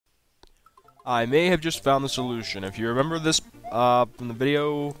I may have just found the solution. If you remember this from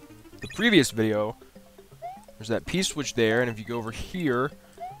the previous video, there's that P-switch there, and if you go over here,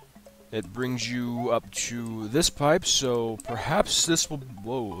 it brings you up to this pipe, so perhaps this will...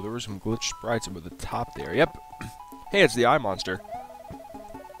 Whoa, there were some glitch sprites over the top there. Yep. Hey, it's the eye monster.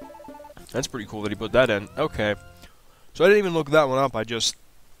 That's pretty cool that he put that in. Okay. So I didn't even look that one up, I just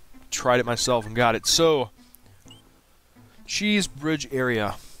tried it myself and got it. So, Cheese Bridge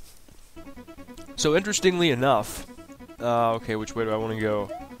area. So, interestingly enough... okay, which way do I want to go?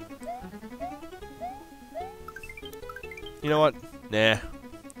 You know what? Nah.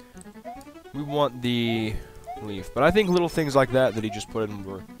 We want the leaf. But I think little things like that he just put in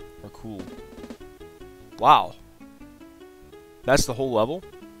are cool. Wow. That's the whole level?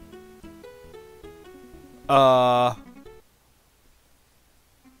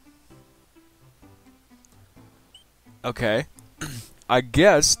 Okay. I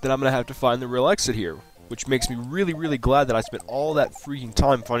guess that I'm gonna have to find the real exit here. Which makes me really, really glad that I spent all that freaking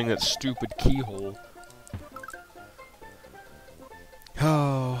time finding that stupid keyhole.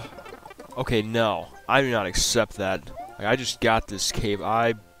 Oh. Okay, no. I do not accept that. Like, I just got this cave.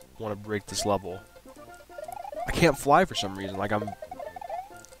 I want to break this level. I can't fly for some reason. Like, I'm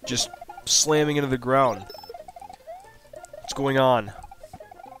just slamming into the ground. What's going on?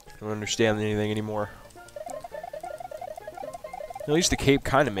 I don't understand anything anymore. At least the cape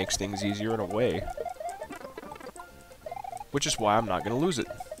kind of makes things easier in a way. Which is why I'm not going to lose it.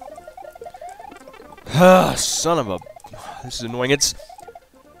 Son of a... This is annoying. It's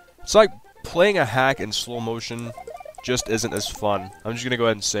like playing a hack in slow motion just isn't as fun. I'm just going to go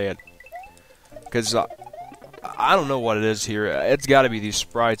ahead and say it. Because I don't know what it is here. It's got to be these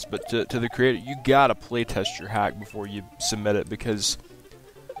sprites, but to the creator, you got to playtest your hack before you submit it. Because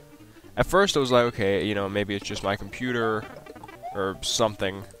at first I was like, okay, you know, maybe it's just my computer or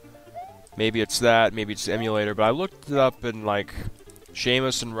something. Maybe it's that, maybe it's the emulator, but I looked it up and, like,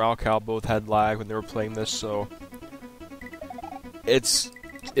 Seamus and Raocal both had lag when they were playing this, so it's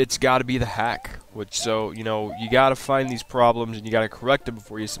gotta be the hack. So, you know, you gotta find these problems and you gotta correct them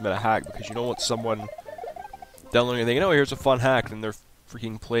before you submit a hack, because you don't want someone downloading and thinking, oh, here's a fun hack, and they're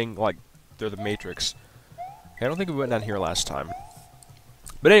freaking playing like they're the Matrix. Okay, I don't think we went down here last time.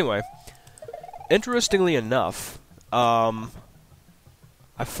 But anyway, interestingly enough, no.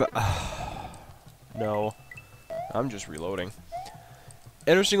 I'm just reloading.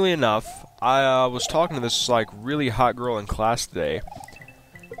 Interestingly enough, I was talking to this, like, really hot girl in class today.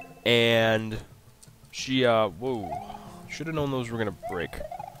 And she, whoa. Should have known those were gonna break.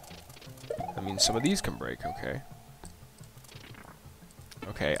 I mean, some of these can break, okay.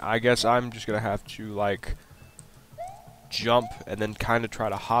 Okay, I guess I'm just gonna have to, like, jump and then kind of try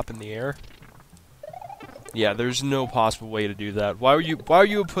to hop in the air. Yeah, there's no possible way to do that. Why would you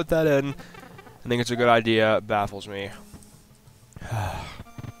put that in? I think it's a good idea. It baffles me.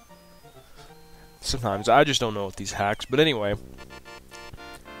 Sometimes I just don't know with these hacks. But anyway,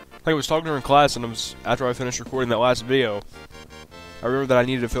 like I was talking to her in class, and after I finished recording that last video, I remembered that I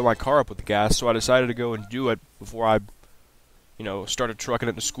needed to fill my car up with gas, so I decided to go and do it before I, you know, started trucking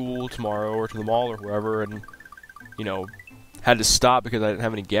it to school tomorrow or to the mall or wherever, and, you know, had to stop because I didn't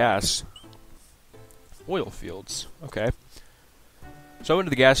have any gas. Oil fields. Okay. So I went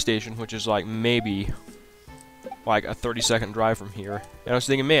to the gas station, which is like maybe like a 30-second drive from here. And I was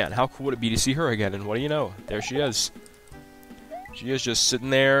thinking, man, how cool would it be to see her again? And what do you know? There she is. She is just sitting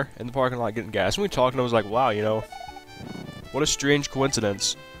there in the parking lot getting gas. And we talked, and I was like, wow, you know, what a strange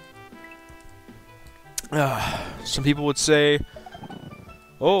coincidence. Some people would say,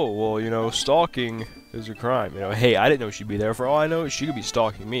 oh, well, you know, stalking is a crime. You know, hey, I didn't know she'd be there. For all I know, she could be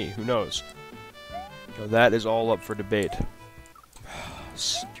stalking me. Who knows? You know, that is all up for debate.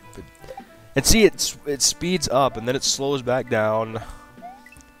 Stupid. And see, it speeds up, and then it slows back down.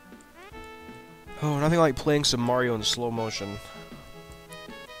 Oh, nothing like playing some Mario in slow motion.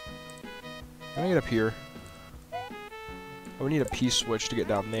 Can I get up here? Oh, we need a P-switch to get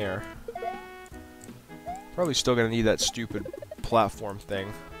down there. Probably still gonna need that stupid platform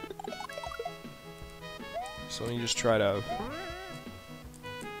thing. So let me just try to...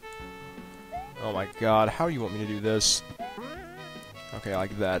 Oh my god, how do you want me to do this? Okay,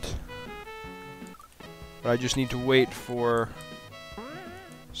 like that. But I just need to wait for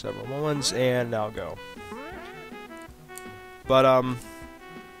several moments, and now go. But,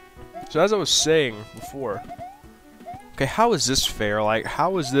 so as I was saying before, okay, how is this fair? Like,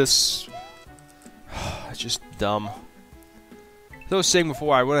 how is this... It's just dumb. As I was saying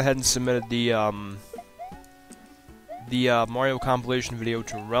before, I went ahead and submitted the Mario compilation video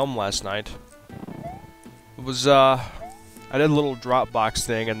to Realm last night. It was, I did a little Dropbox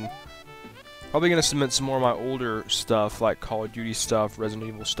thing, and Probably gonna submit some more of my older stuff, like Call of Duty stuff, Resident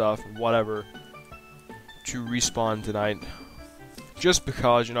Evil stuff, whatever, to Respawn tonight. Just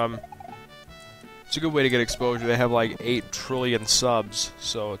because, you know, it's a good way to get exposure. They have like 8 trillion subs,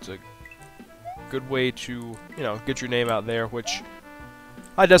 so it's a good way to, you know, get your name out there, which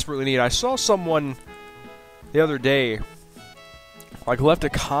I desperately need. I saw someone the other day, like, left a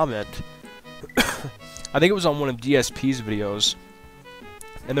comment. I think it was on one of DSP's videos,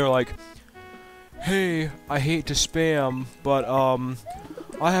 and they're like, "Hey, I hate to spam, but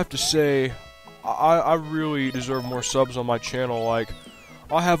I have to say, I really deserve more subs on my channel. Like,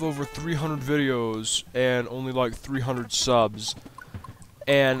 I have over 300 videos and only like 300 subs."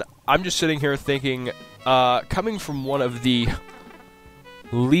 And I'm just sitting here thinking, coming from one of the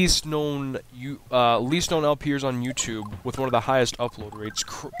least known LPers on YouTube with one of the highest upload rates,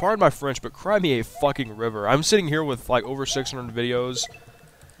 pardon my French, but cry me a fucking river. I'm sitting here with like over 600 videos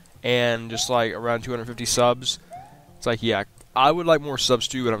and just like around 250 subs. It's like, yeah, I would like more subs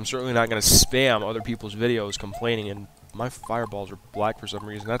too, but I'm certainly not going to spam other people's videos complaining, and my fireballs are black for some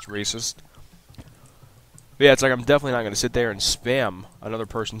reason. That's racist. But yeah, it's like I'm definitely not going to sit there and spam another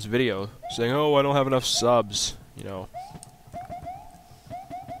person's video saying, "Oh, I don't have enough subs," you know.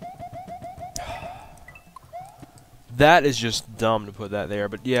 That is just dumb to put that there,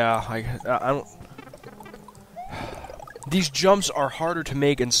 but yeah, I don't... These jumps are harder to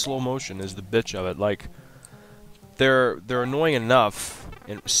make in slow motion, is the bitch of it. Like, they're annoying enough,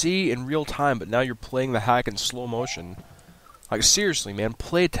 in real time, but now you're playing the hack in slow motion. Like, seriously, man,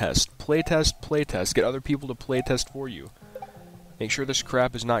 playtest, playtest, playtest. Get other people to playtest for you. Make sure this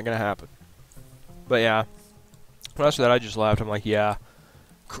crap is not gonna happen. But yeah, after that I just laughed. I'm like, yeah,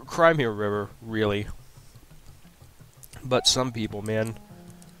 cry me a river, really. But some people, man,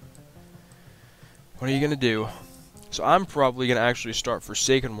 what are you gonna do? So I'm probably gonna actually start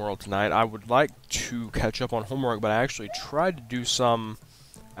Forsaken World tonight. I would like to catch up on homework, but I actually tried to do some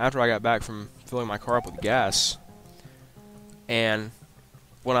after I got back from filling my car up with gas. And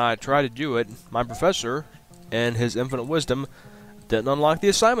when I tried to do it, my professor, in his infinite wisdom, didn't unlock the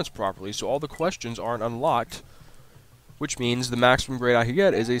assignments properly, so all the questions aren't unlocked, which means the maximum grade I could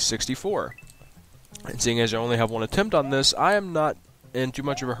get is a 64. And seeing as I only have one attempt on this, I am not in too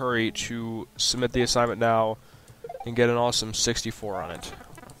much of a hurry to submit the assignment now and get an awesome 64 on it.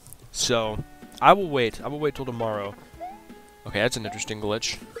 So, I will wait. I will wait till tomorrow. Okay, that's an interesting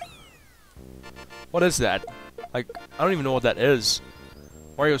glitch. What is that? Like, I don't even know what that is.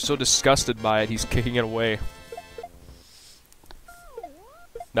 Mario's so disgusted by it, he's kicking it away.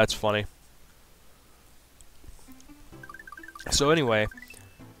 That's funny. So anyway,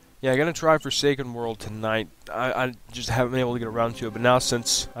 yeah, I'm gonna try Forsaken World tonight. I just haven't been able to get around to it, but now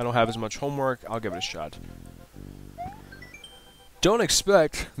since I don't have as much homework, I'll give it a shot. Don't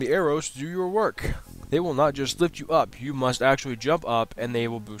expect the arrows to do your work. They will not just lift you up, you must actually jump up and they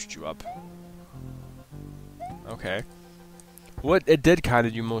will boost you up. Okay. What it did kind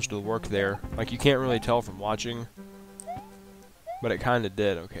of do most of the work there. Like, you can't really tell from watching, but it kind of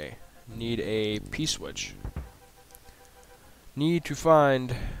did. Okay. Need a P-switch. Need to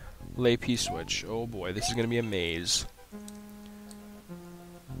find a P-switch. Oh boy, this is gonna be a maze.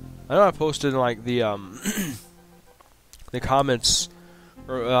 I know I posted in like the the comments,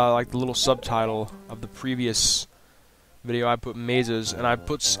 or like the little subtitle of the previous video. I put mazes, and I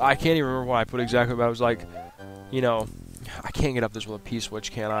can't even remember what I put exactly, but I was like, you know, I can't get up this with a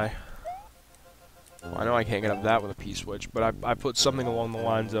P-switch, can I? Well, I know I can't get up that with a P-switch, but I put something along the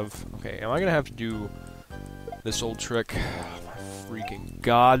lines of, okay, am I gonna have to do this old trick? Oh my freaking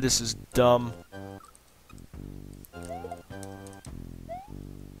god, this is dumb.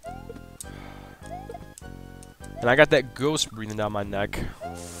 And I got that ghost breathing down my neck.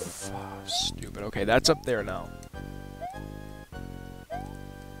 Stupid. Okay, that's up there now.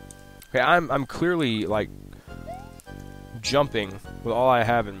 Okay, I'm clearly, like, jumping with all I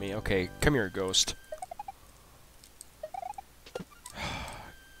have in me. Okay, come here, ghost.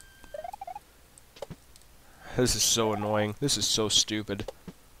 This is so annoying. This is so stupid.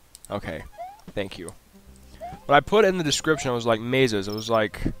 Okay, thank you. What I put in the description, I was like, mazes. It was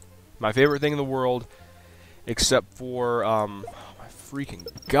like, my favorite thing in the world, except for, oh my freaking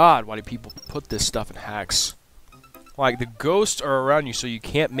god, why do people put this stuff in hacks? Like, the ghosts are around you so you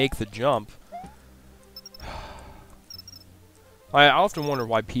can't make the jump. I often wonder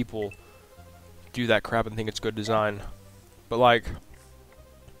why people do that crap and think it's good design. But, like,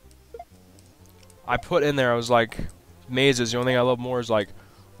 I put in there, I was like, mazes, the only thing I love more is, like,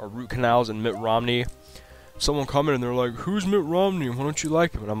 our root canals and Mitt Romney. Someone commented and they're like, who's Mitt Romney? Why don't you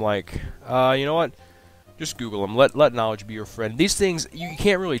like him? And I'm like, you know what? Just Google them. Let knowledge be your friend. These things, you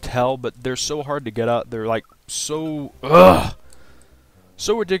can't really tell, but they're so hard to get out. They're like so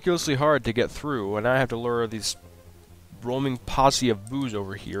ridiculously hard to get through, and I have to lure these roaming posse of boos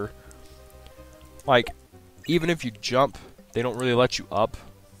over here. Like, even if you jump, they don't really let you up,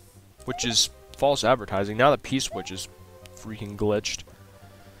 which is false advertising. Now the P-switch is freaking glitched.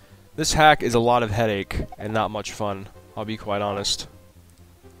 This hack is a lot of headache and not much fun, I'll be quite honest.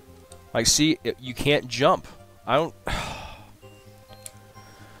 Like, see, you can't jump. I don't...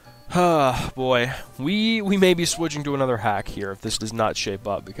 boy. We may be switching to another hack here if this does not shape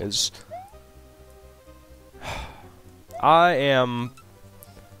up, because... I am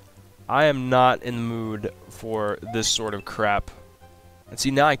not in the mood for this sort of crap. And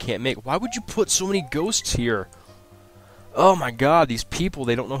see, now I can't make... Why would you put so many ghosts here? Oh my god, these people,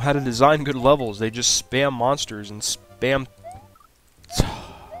 they don't know how to design good levels. They just spam monsters and spam...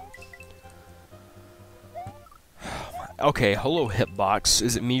 Okay, hello Hitbox.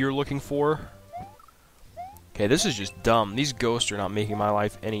 Is it me you're looking for? Okay, this is just dumb. These ghosts are not making my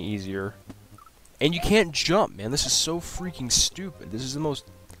life any easier. And you can't jump, man. This is so freaking stupid. This is the most...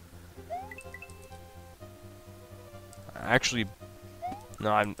 Actually...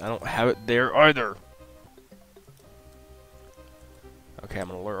 No, I don't have it there either. Okay, I'm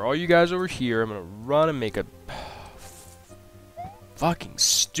gonna lure all you guys over here. I'm gonna run and make a... Fucking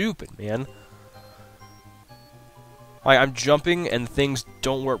stupid, man. Like, I'm jumping and things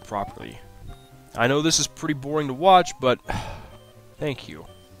don't work properly. I know this is pretty boring to watch, but... Thank you.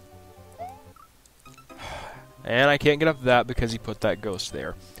 And I can't get up that because he put that ghost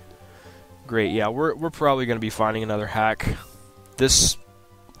there. Great, yeah, we're probably gonna be finding another hack. This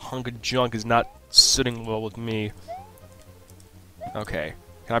hunk of junk is not sitting well with me. Okay.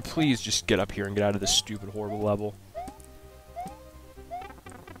 Can I please just get up here and get out of this stupid, horrible level?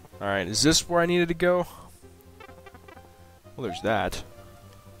 Alright, is this where I needed to go? Well, there's that.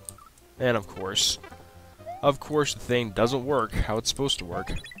 And of course the thing doesn't work how it's supposed to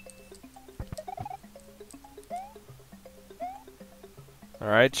work.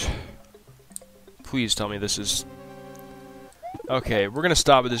 Alright. Please tell me this is... Okay, we're gonna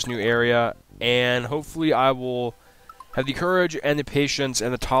stop at this new area, and hopefully I will have the courage and the patience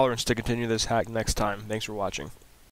and the tolerance to continue this hack next time. Thanks for watching.